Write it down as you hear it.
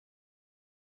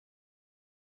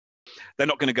they're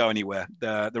not going to go anywhere.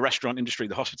 The restaurant industry,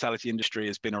 the hospitality industry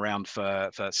has been around for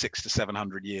 600 to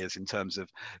 700 years in terms of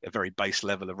a very base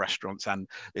level of restaurants, and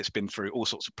it's been through all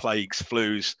sorts of plagues,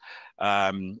 flus,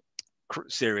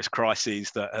 serious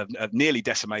crises that have nearly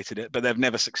decimated it, but they've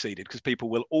never succeeded because people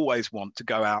will always want to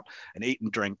go out and eat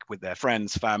and drink with their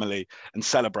friends, family, and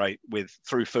celebrate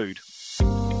through food.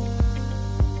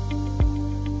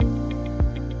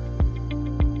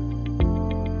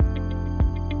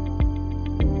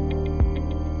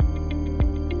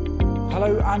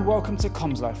 Hello and welcome to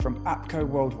CommsLife from APCO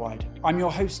Worldwide. I'm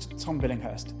your host, Tom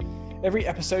Billinghurst. Every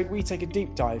episode, we take a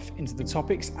deep dive into the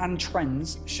topics and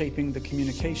trends shaping the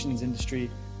communications industry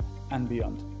and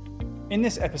beyond. In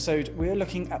this episode, we're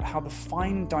looking at how the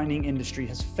fine dining industry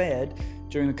has fared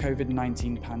during the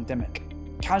COVID-19 pandemic.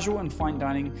 Casual and fine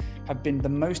dining have been the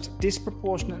most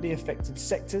disproportionately affected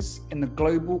sectors in the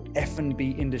global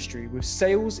F&B industry, with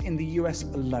sales in the US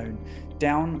alone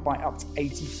down by up to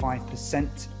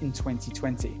 85% in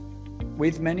 2020.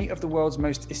 With many of the world's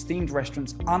most esteemed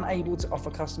restaurants unable to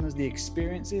offer customers the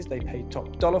experiences they paid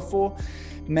top dollar for,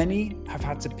 many have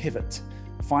had to pivot,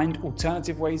 find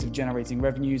alternative ways of generating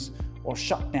revenues, or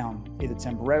shut down either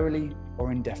temporarily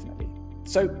or indefinitely.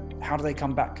 So how do they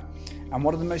come back? And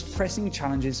what are the most pressing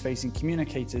challenges facing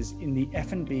communicators in the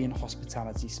F&B and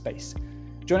hospitality space?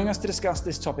 Joining us to discuss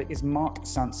this topic is Mark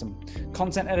Sansom,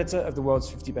 content editor of the world's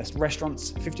 50 best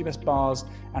restaurants, 50 best bars,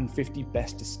 and 50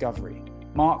 best discovery.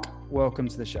 Mark, welcome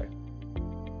to the show.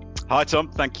 Hi, Tom.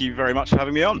 Thank you very much for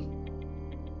having me on.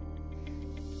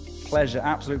 Pleasure,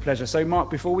 absolute pleasure. So, Mark,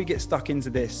 before we get stuck into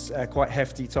this quite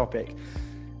hefty topic,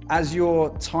 as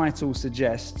your title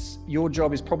suggests, your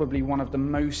job is probably one of the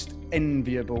most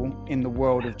enviable in the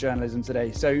world of journalism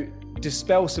today. So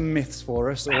dispel some myths for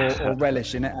us or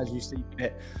relish in it as you see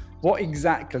fit. What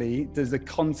exactly does the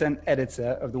content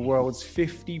editor of the world's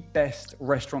 50 best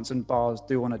restaurants and bars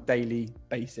do on a daily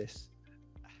basis?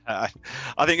 I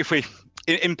think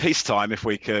in peacetime, if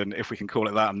we can call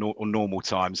it that, or normal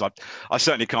times, I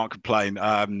certainly can't complain.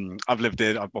 I've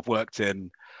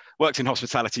worked in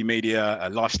hospitality media,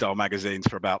 lifestyle magazines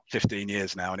for about 15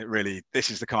 years now, and this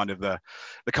is the kind of the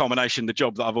culmination, the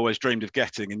job that I've always dreamed of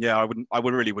getting. And yeah, I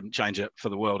really wouldn't change it for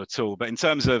the world at all. But in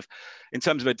terms of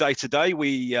a day to day,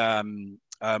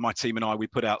 my team and we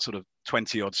put out sort of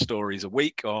 20 odd stories a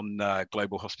week on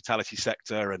global hospitality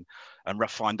sector and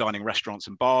fine dining restaurants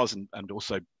and bars, and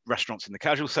also restaurants in the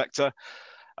casual sector.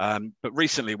 But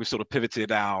recently we've sort of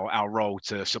pivoted our role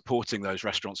to supporting those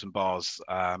restaurants and bars,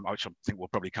 which I think we'll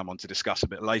probably come on to discuss a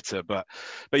bit later. But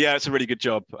yeah, it's a really good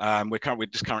job. We're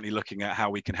just currently looking at how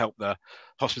we can help the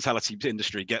hospitality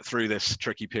industry get through this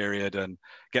tricky period and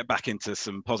get back into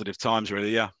some positive times, really,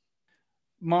 yeah.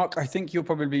 Mark, I think you're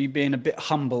probably being a bit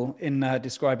humble in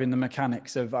describing the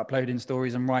mechanics of uploading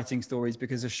stories and writing stories,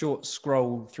 because a short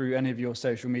scroll through any of your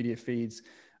social media feeds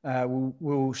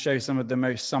will show some of the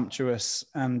most sumptuous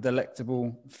and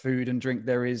delectable food and drink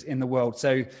there is in the world.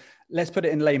 So let's put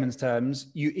it in layman's terms.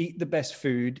 You eat the best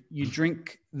food, you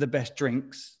drink the best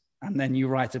drinks, and then you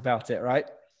write about it, right?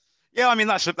 Yeah, I mean,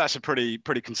 that's a pretty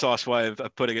concise way of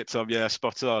putting it, Tom. Yeah,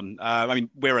 spot on. I mean,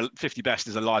 50 Best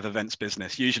is a live events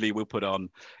business. Usually we'll put on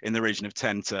in the region of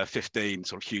 10 to 15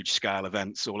 sort of huge scale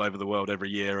events all over the world every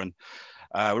year. And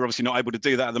we're obviously not able to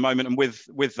do that at the moment. And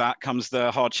with that comes the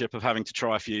hardship of having to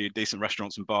try a few decent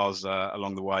restaurants and bars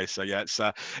along the way. So yeah,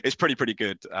 it's pretty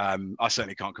good. I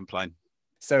certainly can't complain.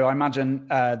 So I imagine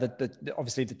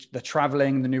obviously the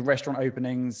traveling, the new restaurant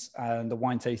openings, and the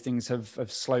wine tastings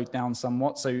have slowed down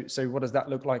somewhat. So what does that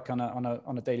look like on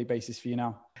a daily basis for you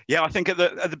now? Yeah, I think at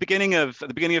the beginning of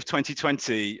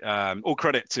 2020, all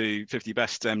credit to 50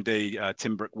 Best MD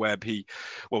Tim Brooke-Webb.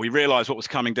 We realised what was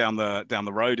coming down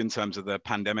the road in terms of the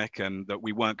pandemic, and that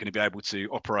we weren't going to be able to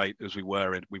operate as we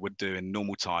would do in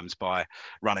normal times by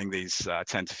running these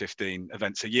 10 to 15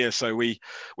 events a year. So we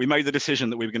made the decision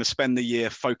that we were going to spend the year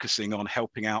focusing on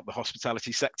helping out the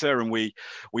hospitality sector, and we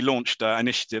launched an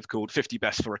initiative called 50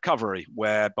 Best for Recovery,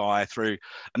 whereby through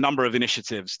a number of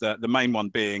initiatives, the main one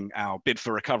being our Bid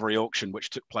for Recovery auction, which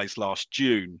took place last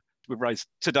June. We've raised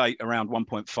to date around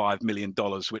 $1.5 million,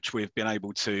 which we've been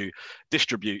able to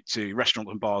distribute to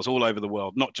restaurants and bars all over the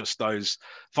world, not just those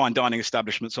fine dining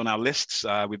establishments on our lists.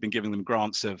 We've been giving them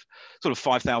grants of sort of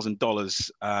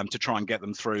 $5,000 to try and get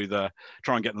them through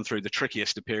the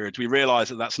trickiest of periods. We realise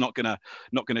that that's not going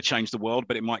to change the world,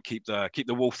 but it might keep the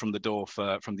wolf from the door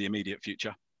from the immediate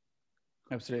future.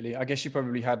 Absolutely. I guess you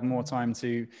probably had more time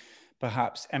to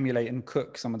perhaps emulate and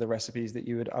cook some of the recipes that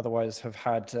you would otherwise have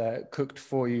had cooked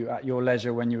for you at your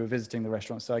leisure when you were visiting the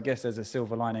restaurant. So I guess there's a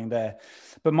silver lining there.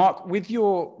 But Mark, with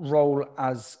your role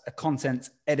as a content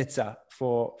editor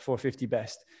for 50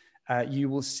 Best, you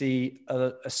will see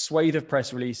a swathe of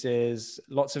press releases,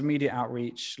 lots of media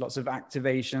outreach, lots of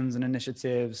activations and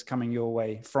initiatives coming your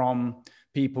way from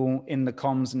people in the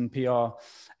comms and PR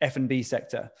F&B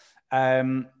sector.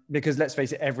 Because let's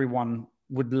face it, everyone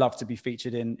would love to be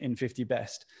featured in 50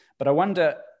 Best. But I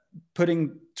wonder, putting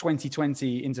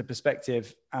 2020 into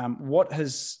perspective, what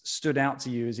has stood out to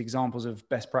you as examples of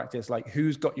best practice? Like,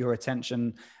 who's got your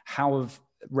attention? How have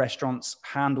restaurants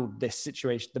handled this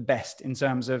situation the best in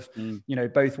terms of,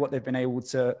 both what they've been able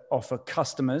to offer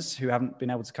customers who haven't been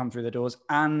able to come through the doors,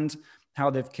 and how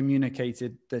they've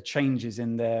communicated the changes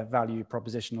in their value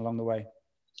proposition along the way?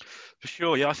 For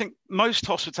sure, yeah. I think most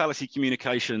hospitality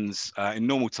communications in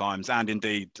normal times, and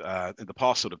indeed in the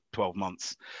past sort of 12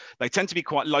 months, they tend to be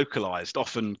quite localized,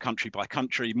 often country by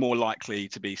country, more likely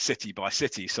to be city by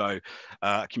city. So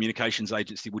a communications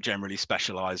agency will generally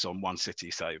specialize on one city,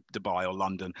 so Dubai or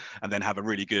London, and then have a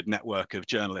really good network of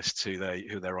journalists who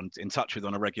they're in touch with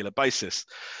on a regular basis.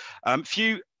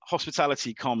 Few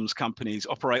hospitality comms companies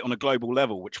operate on a global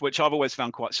level, which I've always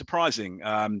found quite surprising.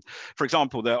 For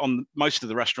example, on most of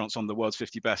the restaurants on the world's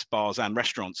 50 best bars and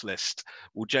restaurants list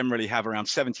will generally have around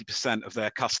 70% of their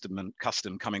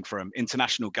custom coming from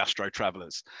international gastro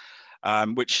travelers,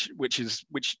 which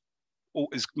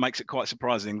makes it quite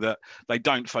surprising that they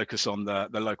don't focus on the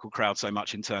local crowd so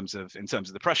much in terms of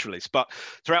the press release. But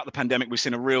throughout the pandemic, we've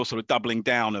seen a real sort of doubling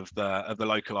down of the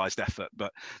localized effort.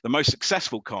 But the most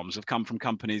successful comms have come from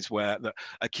companies that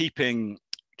are keeping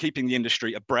the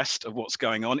industry abreast of what's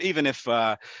going on, even if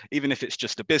it's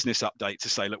just a business update to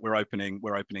say, look, we're opening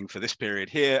for this period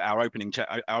here. Our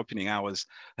opening hours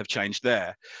have changed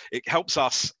there. It helps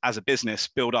us as a business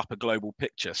build up a global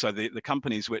picture. So the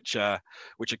companies which are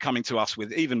coming to us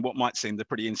with even what might seem the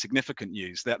pretty insignificant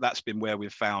news, that's been where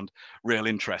we've found real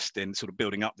interest in sort of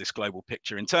building up this global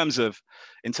picture. In terms of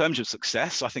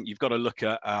success, I think you've got to look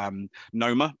at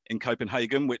Nomyn in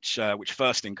Copenhagen, which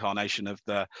first incarnation of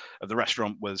the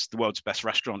restaurant was the world's best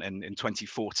restaurant in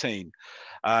 2014,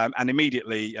 and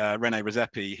immediately Rene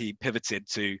Redzepi, he pivoted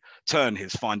to turn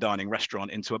his fine dining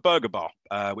restaurant into a burger bar,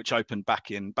 which opened back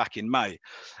in May,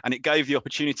 and it gave the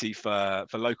opportunity for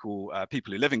local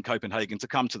people who live in Copenhagen to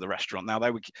come to the restaurant. Now,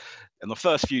 they were in the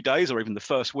first few days or even the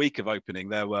first week of opening,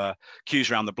 there were queues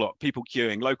around the block,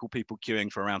 local people queuing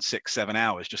for around 6-7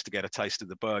 hours just to get a taste of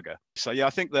the burger. So yeah, I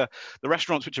think the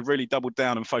restaurants which have really doubled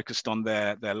down and focused on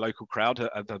their local crowd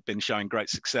have been showing great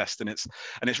success, and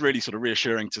it's really sort of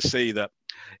reassuring to see that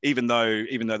even though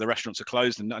the restaurants are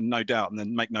closed, and no doubt, and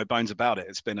then make no bones about it,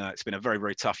 it's been a very,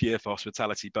 very tough year for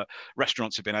hospitality, but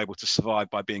restaurants have been able to survive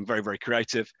by being very, very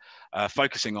creative,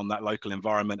 focusing on that local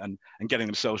environment and getting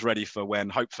themselves ready for when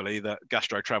hopefully the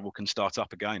gastro travel can start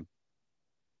up again.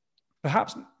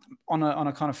 Perhaps on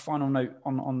a kind of final note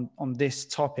on this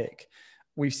topic,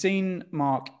 we've seen,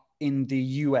 Mark, in the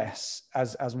US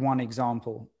as one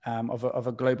example of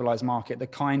a globalized market, the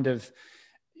kind of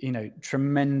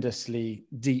tremendously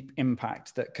deep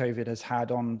impact that COVID has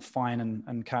had on fine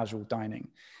and casual dining,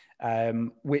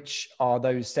 which are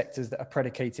those sectors that are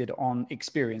predicated on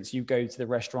experience. You go to the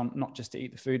restaurant not just to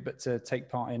eat the food, but to take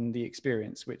part in the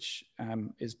experience, which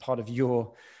is part of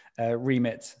your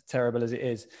remit, terrible as it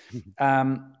is.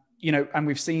 And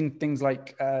we've seen things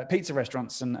like pizza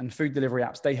restaurants and food delivery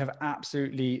apps. They have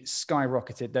absolutely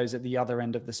skyrocketed, those at the other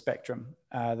end of the spectrum.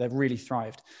 They've really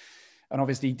thrived. And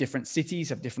obviously different cities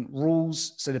have different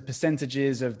rules. So the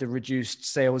percentages of the reduced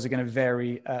sales are going to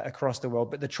vary across the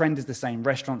world, but the trend is the same.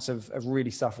 Restaurants have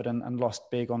really suffered and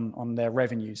lost big on their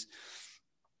revenues.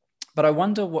 But I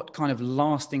wonder what kind of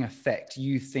lasting effect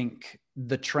you think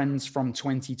the trends from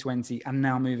 2020 and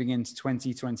now moving into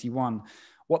 2021,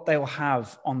 what they'll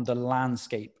have on the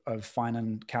landscape of fine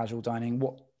and casual dining.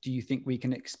 What do you think we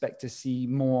can expect to see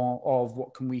more of?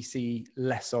 What can we see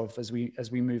less of as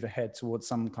we move ahead towards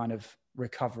some kind of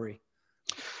recovery?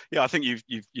 Yeah, I think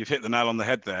you've hit the nail on the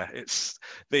head there. It's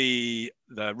the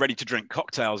ready to drink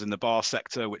cocktails in the bar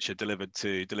sector, which are delivered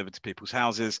to people's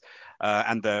houses,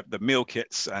 and the meal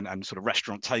kits and sort of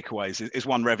restaurant takeaways is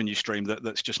one revenue stream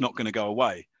that's just not going to go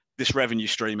away. This revenue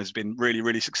stream has been really,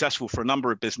 really successful for a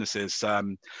number of businesses.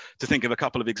 To think of a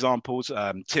couple of examples,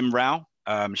 Tim Rao,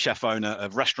 chef owner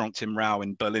of restaurant Tim Rao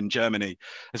in Berlin, Germany,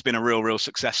 has been a real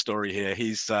success story here.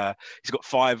 He's got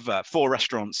 4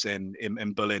 restaurants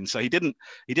in Berlin. So he didn't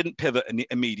pivot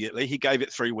immediately. He gave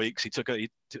it 3 weeks. He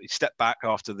stepped back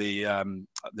after the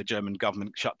German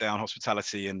government shut down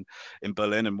hospitality in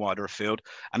Berlin and wider afield,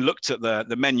 and looked at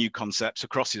the menu concepts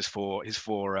across his four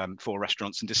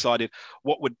restaurants and decided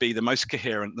what would be the most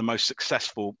coherent, the most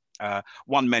successful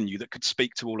one menu that could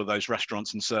speak to all of those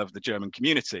restaurants and serve the German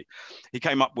community. He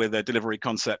came up with a delivery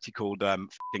concept he called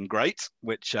F***ing Great,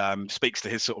 which speaks to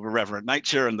his sort of irreverent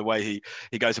nature and the way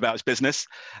he goes about his business.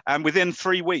 And within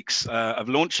 3 weeks of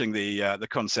launching the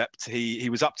concept, he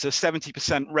was up to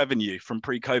 70% revenue from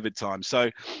pre-COVID time. So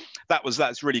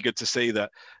that's really good to see,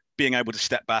 that being able to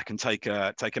step back and take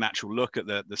an actual look at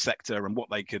the sector and what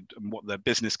the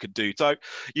business could do. So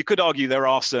you could argue there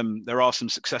are some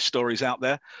success stories out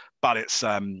there, but it's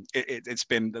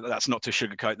been, that's not to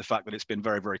sugarcoat the fact that it's been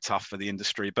very, very tough for the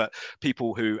industry. But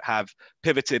people who have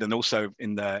pivoted, and also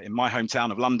in my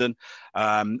hometown of London,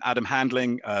 Adam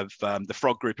Handling of the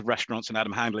Frog Group of restaurants and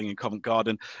Adam Handling in Covent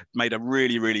Garden made a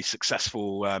really, really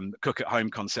successful cook at home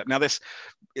concept. Now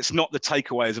it's not the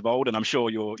takeaways of old, and I'm sure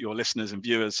your listeners and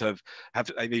viewers have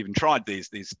even tried these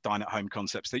dine at home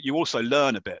concepts, that you also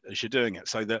learn a bit as you're doing it,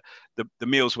 so that the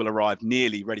meals will arrive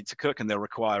nearly ready to cook and they'll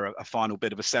require a final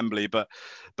bit of assembly. But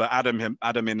Adam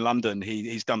in London,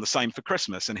 he's done the same for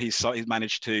Christmas, and he's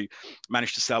managed to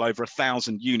sell over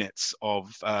 1,000 units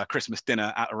of Christmas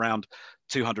dinner at around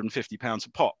 £250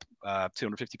 a pop,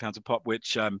 £250 a pop,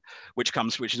 which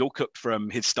is all cooked from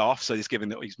his staff. So he's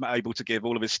able to give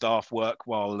all of his staff work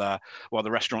while the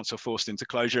restaurants are forced into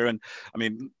closure. And I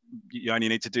mean, you only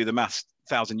need to do the maths.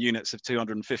 1,000 units of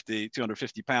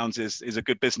 £250 is a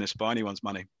good business by anyone's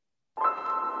money.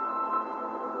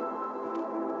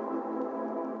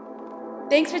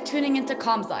 Thanks for tuning into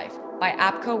CommsLife by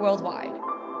APCO Worldwide.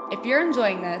 If you're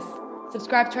enjoying this,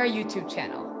 subscribe to our YouTube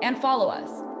channel and follow us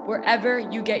wherever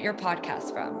you get your podcasts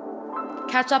from.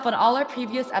 Catch up on all our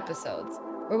previous episodes,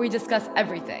 where we discuss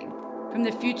everything from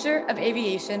the future of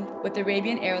aviation with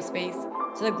Arabian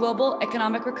Aerospace to the global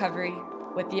economic recovery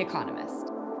with The Economist.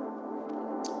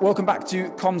 Welcome back to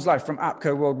CommsLife from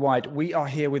APCO Worldwide. We are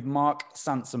here with Mark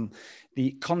Sansom,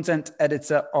 the content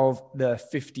editor of the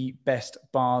 50 Best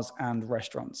Bars and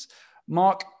Restaurants.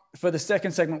 Mark, for the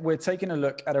second segment, we're taking a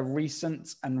look at a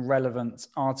recent and relevant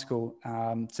article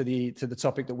to the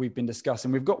topic that we've been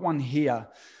discussing. We've got one here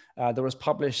that was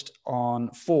published on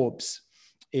Forbes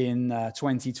in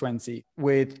 2020,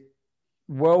 with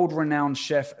world-renowned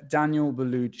chef Daniel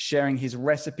Boulud sharing his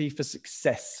recipe for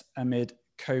success amid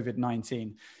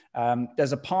COVID-19.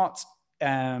 There's a part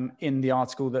in the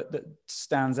article that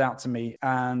stands out to me,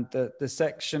 and the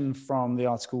section from the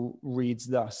article reads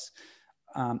thus.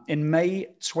 In May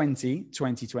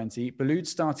 2020, Boulud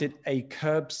started a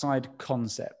curbside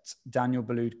concept, Daniel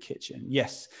Boulud Kitchen.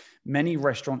 Yes, many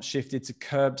restaurants shifted to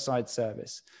curbside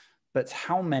service, but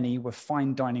how many were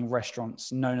fine dining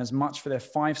restaurants known as much for their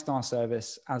 5-star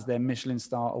service as their Michelin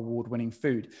star award-winning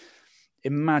food?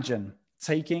 Imagine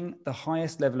taking the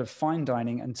highest level of fine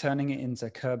dining and turning it into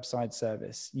curbside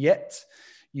service. Yet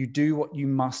you do what you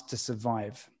must to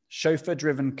survive.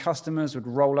 Chauffeur-driven customers would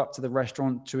roll up to the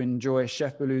restaurant to enjoy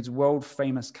Chef Boulud's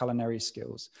world-famous culinary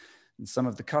skills. And some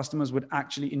of the customers would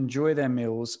actually enjoy their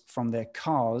meals from their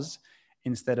cars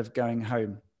instead of going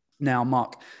home. Now,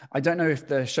 Mark, I don't know if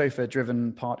the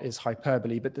chauffeur-driven part is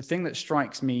hyperbole, but the thing that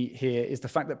strikes me here is the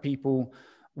fact that people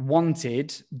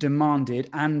wanted, demanded,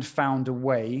 and found a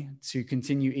way to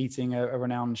continue eating a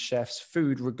renowned chef's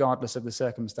food regardless of the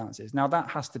circumstances. Now, that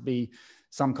has to be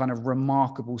some kind of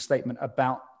remarkable statement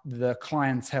about the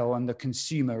clientele and the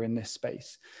consumer in this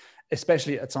space,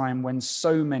 especially at a time when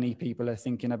so many people are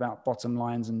thinking about bottom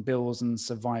lines and bills and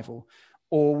survival.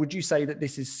 Or would you say that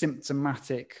this is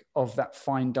symptomatic of that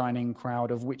fine dining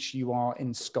crowd of which you are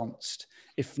ensconced?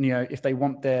 If they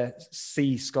want their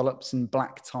sea scallops and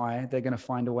black tie, they're going to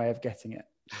find a way of getting it.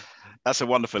 That's a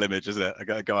wonderful image, isn't it?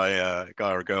 A guy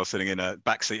or a girl sitting in a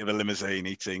backseat of a limousine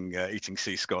eating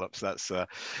sea scallops.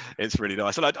 It's really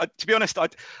nice. And to be honest,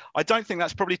 I don't think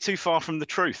that's probably too far from the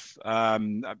truth.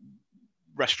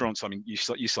 Restaurants, I mean,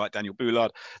 you cite Daniel Boulud.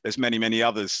 There's many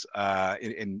others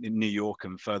in New York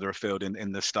and further afield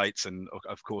in the States, and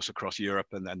of course across Europe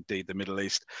and indeed the Middle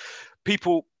East.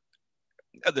 People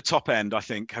at the top end, I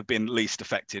think, have been least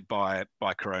affected by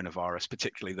coronavirus,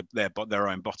 particularly their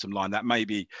own bottom line. That may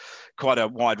be quite a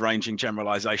wide-ranging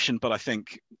generalization, but I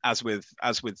think as with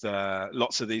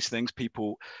lots of these things,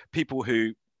 people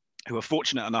who are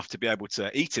fortunate enough to be able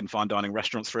to eat in fine dining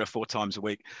restaurants 3 or 4 times a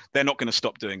week, they're not going to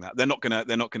stop doing that. They're not going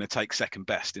to take second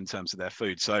best in terms of their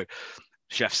food. So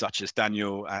chefs such as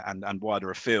Daniel and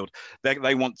wider afield,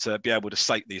 they want to be able to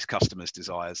sate these customers'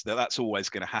 desires. That's always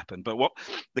going to happen. But what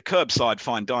the curbside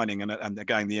fine dining, and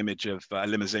again, the image of a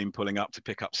limousine pulling up to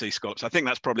pick up sea scallops, I think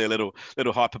that's probably a little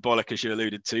hyperbolic, as you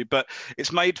alluded to, but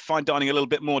it's made fine dining a little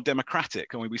bit more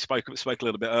democratic. I mean, we spoke a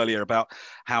little bit earlier about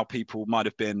how people might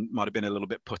have been a little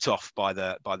bit put off by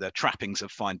the trappings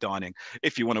of fine dining.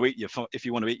 If you want to eat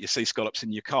your sea scallops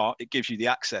in your car, it gives you the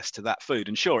access to that food.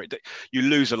 And sure, you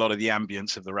lose a lot of the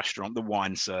ambience of the restaurant, the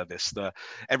wine service,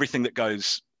 everything that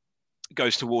goes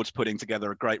towards putting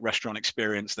together a great restaurant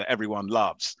experience that everyone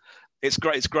loves. It's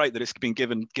great that it's been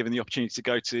given the opportunity to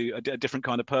go to a different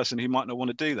kind of person who might not want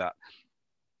to do that.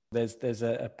 There's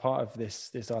a part of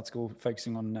this article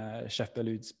focusing on Chef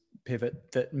Beloud's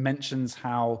pivot that mentions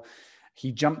how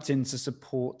he jumped in to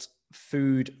support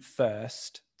food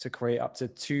first to create up to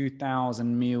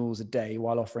 2,000 meals a day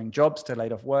while offering jobs to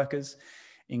laid off workers,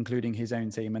 including his own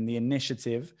team. And the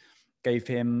initiative gave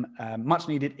him much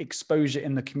needed exposure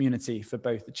in the community for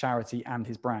both the charity and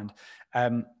his brand.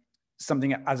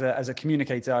 Something as a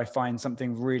communicator, I find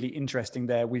something really interesting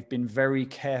there. We've been very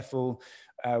careful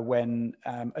when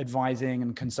advising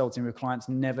and consulting with clients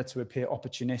never to appear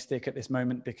opportunistic at this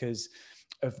moment because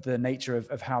of the nature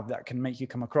of how that can make you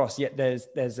come across. Yet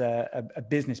there's a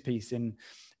business piece in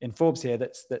Forbes here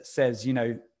that says, you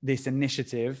know, this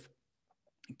initiative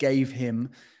gave him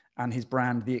and his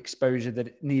brand the exposure that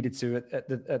it needed to at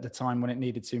the time when it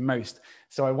needed to most.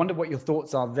 So I wonder what your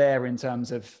thoughts are there in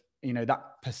terms of, you know,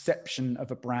 that perception of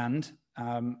a brand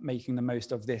making the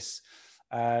most of this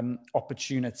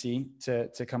opportunity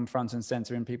to come front and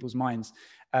center in people's minds.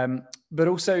 But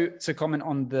also to comment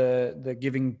on the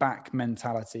giving back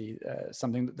mentality,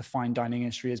 something that the fine dining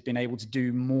industry has been able to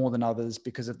do more than others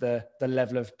because of the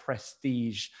level of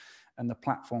prestige and the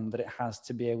platform that it has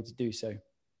to be able to do so.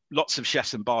 Lots of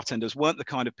chefs and bartenders weren't the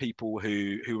kind of people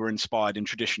who were inspired in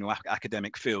traditional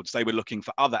academic fields. They were looking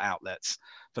for other outlets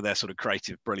for their sort of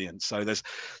creative brilliance. So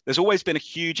there's always been a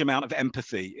huge amount of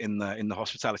empathy in the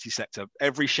hospitality sector.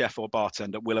 Every chef or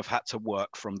bartender will have had to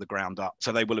work from the ground up.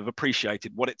 So they will have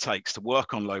appreciated what it takes to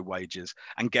work on low wages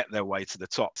and get their way to the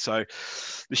top. So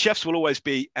the chefs will always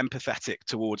be empathetic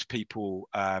towards people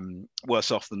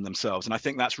worse off than themselves. And I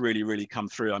think that's really, really come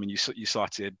through. I mean, you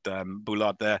cited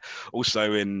Boulard there.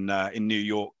 Also in New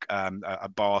York, a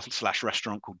bar /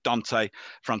 restaurant called Dante,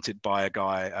 fronted by a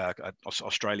guy, an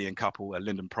Australian couple,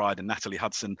 Lyndon Pride and Natalie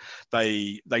Hudson.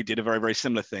 They did a very, very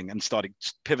similar thing and started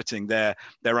pivoting their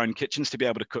own kitchens to be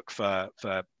able to cook for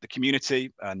the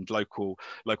community and local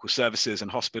services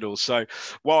and hospitals. So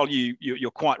while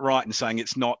you're quite right in saying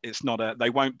they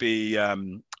won't be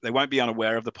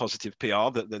unaware of the positive PR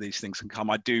that these things can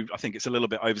come. I think it's a little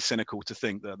bit over cynical to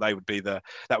think that that would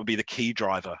be the key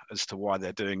driver as to why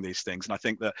they're doing these things. And I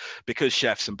think that because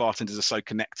chefs and bartenders are so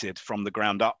connected from the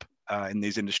ground up in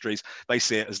these industries, they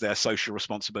see it as their social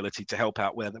responsibility to help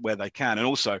out where they can. And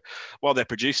also, while they're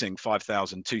producing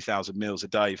 5,000, 2,000 meals a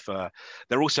day,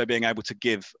 they're also being able to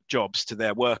give jobs to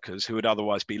their workers who would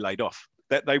otherwise be laid off.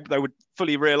 They would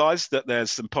fully realise that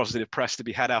there's some positive press to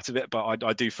be had out of it, but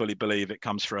I do fully believe it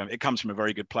comes from a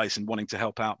very good place and wanting to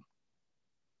help out.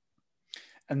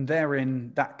 And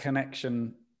therein, that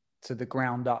connection to the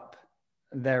ground up,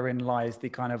 therein lies the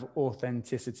kind of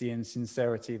authenticity and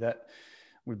sincerity that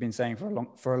we've been saying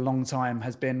for a long time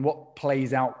has been what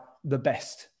plays out the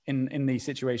best in these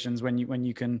situations when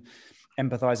you can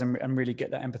empathize and really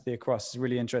get that empathy across. It's a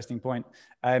really interesting point.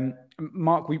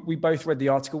 Mark, we both read the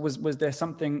article. Was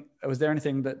there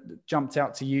anything that jumped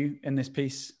out to you in this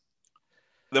piece?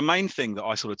 The main thing that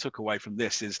I sort of took away from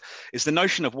this is the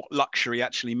notion of what luxury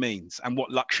actually means and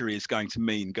what luxury is going to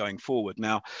mean going forward.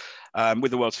 Now,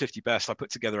 with the world's 50 best, I put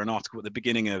together an article at the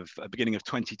beginning of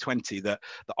 2020 that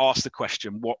asked the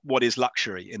question, what is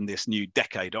luxury in this new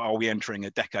decade? Are we entering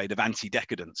a decade of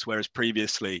anti-decadence? Whereas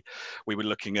previously we were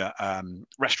looking at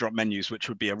restaurant menus, which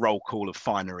would be a roll call of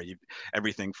finery,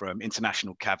 everything from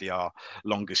international caviar,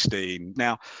 langoustine.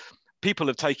 Now,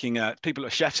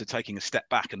 chefs are taking a step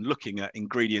back and looking at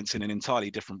ingredients in an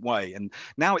entirely different way. And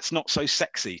now it's not so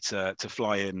sexy to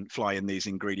fly in these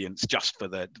ingredients just for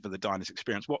the diner's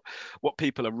experience. What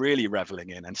people are really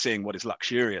reveling in and seeing what is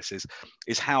luxurious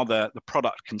is how the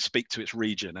product can speak to its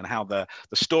region and how the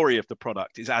story of the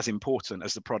product is as important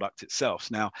as the product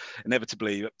itself. Now,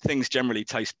 inevitably, things generally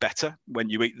taste better when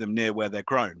you eat them near where they're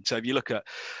grown. So if you look at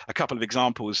a couple of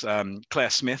examples, Claire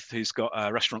Smith, who's got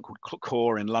a restaurant called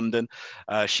Core in London,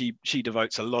 she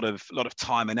devotes a lot of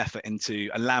time and effort into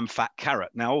a lamb fat carrot.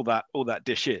 Now, all that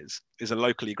dish is a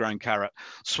locally grown carrot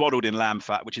swaddled in lamb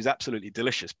fat, which is absolutely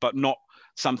delicious, but not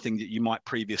something that you might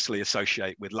previously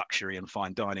associate with luxury and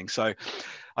fine dining. So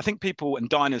I think people and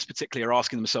diners particularly are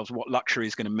asking themselves what luxury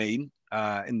is going to mean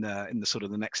in the sort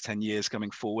of the next 10 years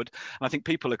coming forward. And I think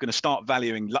people are going to start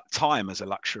valuing time as a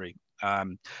luxury.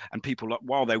 And people,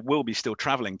 while they will be still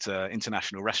traveling to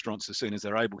international restaurants as soon as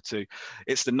they're able to,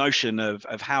 it's the notion of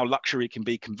how luxury can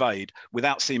be conveyed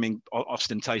without seeming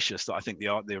ostentatious that I think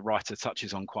the writer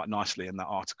touches on quite nicely in that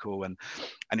article. And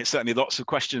it's certainly lots of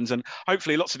questions, and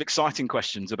hopefully lots of exciting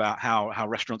questions about how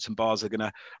restaurants and bars are going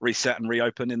to reset and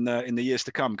reopen in the years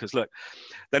to come. Because look,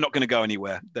 they're not going to go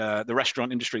anywhere. The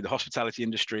restaurant industry, the hospitality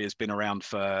industry, has been around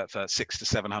for 600 to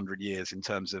 700 years in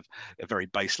terms of a very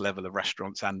base level of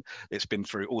restaurants, and it's been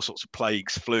through all sorts of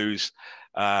plagues, flus,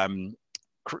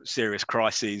 serious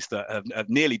crises that have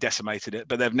nearly decimated it,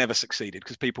 but they've never succeeded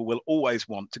because people will always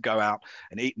want to go out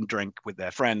and eat and drink with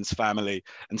their friends, family,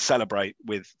 and celebrate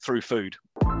through food.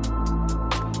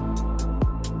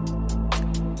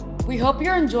 We hope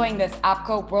you're enjoying this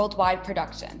APCO Worldwide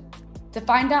production. To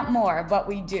find out more of what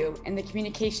we do in the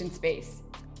communication space,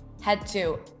 head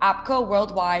to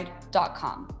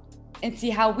apcoworldwide.com and see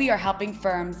how we are helping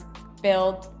firms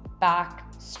build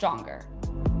back stronger.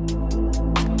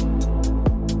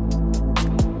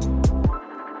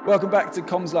 Welcome back to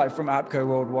CommsLife from APCO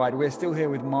Worldwide. We're still here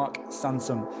with Mark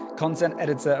Sansom, content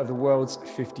editor of the world's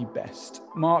 50 best.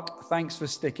 Mark, thanks for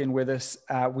sticking with us.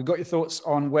 We got your thoughts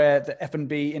on where the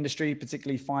F&B industry,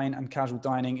 particularly fine and casual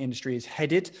dining industry, is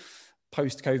headed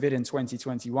post-COVID in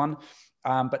 2021.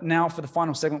 But now for the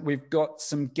final segment, we've got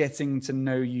some getting to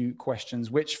know you questions,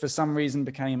 which for some reason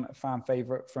became a fan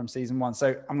favorite from season 1.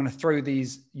 So I'm going to throw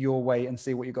these your way and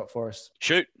see what you got for us.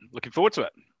 Shoot, looking forward to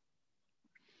it.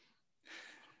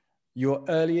 Your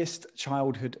earliest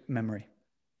childhood memory?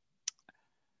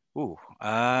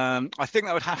 I think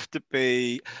that would have to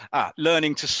be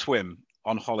learning to swim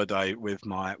on holiday with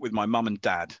my mum and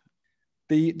dad.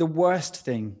 The worst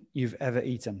thing you've ever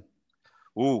eaten?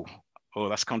 Oh,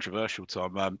 that's controversial,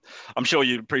 Tom. I'm sure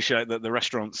you appreciate that the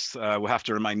restaurants will have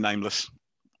to remain nameless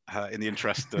in the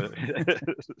interest.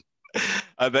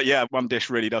 But yeah, one dish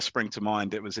really does spring to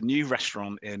mind. It was a new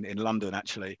restaurant in London,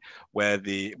 actually, where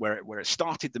it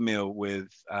started the meal with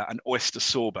an oyster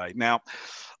sorbet. Now,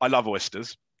 I love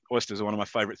oysters. Oysters are one of my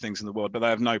favorite things in the world, but they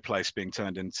have no place being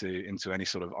turned into any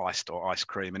sort of iced or ice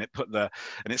cream. And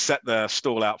it set the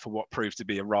stall out for what proved to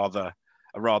be a rather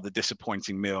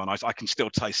disappointing meal. And I can still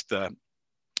taste the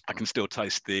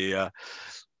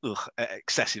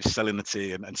excessive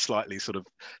salinity and slightly sort of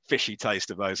fishy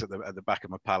taste of those at the back of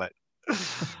my palate.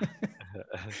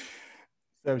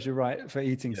 Serves you right for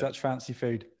eating such fancy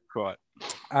food. Quite.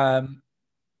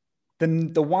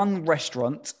 Then the one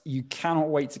restaurant you cannot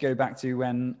wait to go back to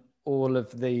when all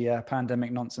of the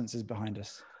pandemic nonsense is behind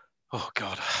us? Oh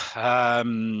God, I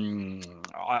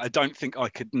don't think I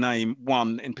could name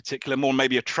one in particular. More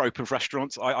maybe a trope of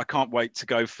restaurants. I can't wait to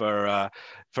go to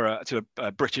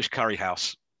a British curry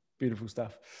house. Beautiful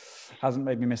stuff. Hasn't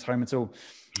made me miss home at all.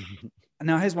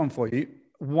 Now here's one for you.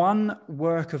 One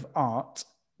work of art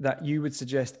that you would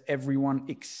suggest everyone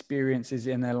experiences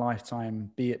in their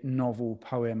lifetime, be it novel,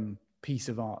 poem, piece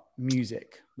of art,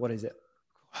 music. What is it?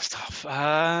 That's tough.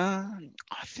 I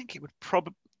think it would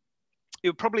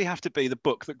probably have to be the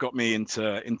book that got me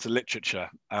into literature.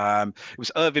 It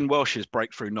was Irvine Welsh's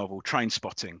breakthrough novel,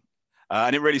 Trainspotting,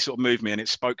 and it really sort of moved me. And it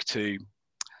spoke to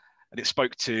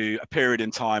a period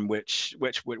in time where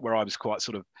I was quite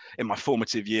sort of in my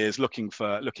formative years, looking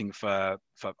for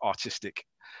artistic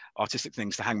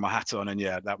things to hang my hat on. And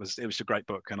yeah, it was a great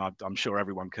book, and I'm sure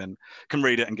everyone can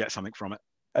read it and get something from it.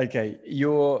 Okay,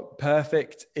 your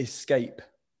perfect escape.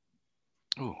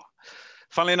 Oh.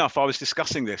 Funnily enough, I was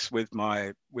discussing this with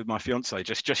my fiance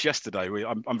just yesterday.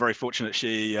 I'm very fortunate.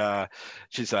 She's a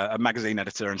magazine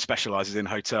editor and specialises in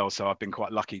hotels, so I've been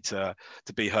quite lucky to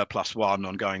be her plus one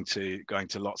on going to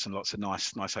lots and lots of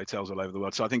nice hotels all over the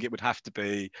world. So I think it would have to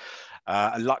be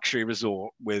a luxury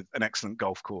resort with an excellent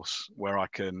golf course where I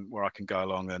can go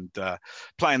along and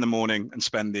play in the morning and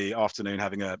spend the afternoon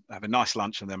having a nice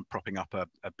lunch and then propping up a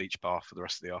beach bar for the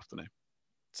rest of the afternoon.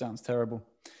 Sounds terrible.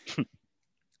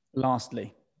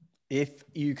 Lastly, if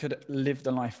you could live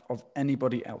the life of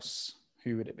anybody else,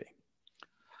 who would it be?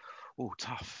 Oh,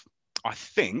 tough. I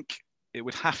think it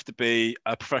would have to be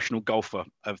a professional golfer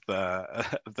of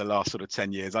the last sort of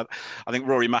 10 years. I think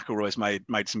Rory McIlroy's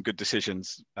made some good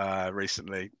decisions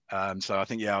recently. So I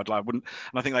think and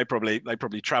I think they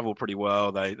probably travel pretty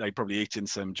well. They probably eat in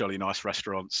some jolly nice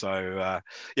restaurants. So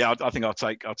I think I'll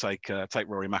take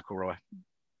Rory McIlroy.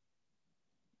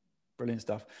 Brilliant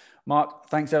stuff. Mark,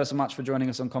 thanks ever so much for joining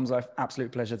us on CommsLife.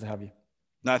 Absolute pleasure to have you.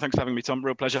 No, thanks for having me, Tom.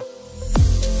 Real pleasure.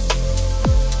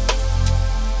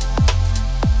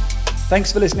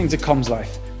 Thanks for listening to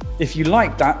CommsLife. If you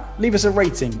like that, leave us a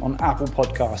rating on Apple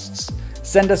Podcasts.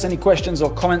 Send us any questions or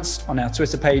comments on our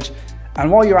Twitter page. And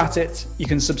while you're at it, you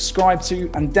can subscribe to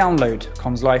and download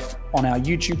CommsLife on our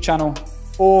YouTube channel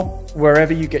or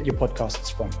wherever you get your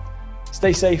podcasts from.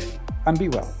 Stay safe and be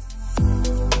well.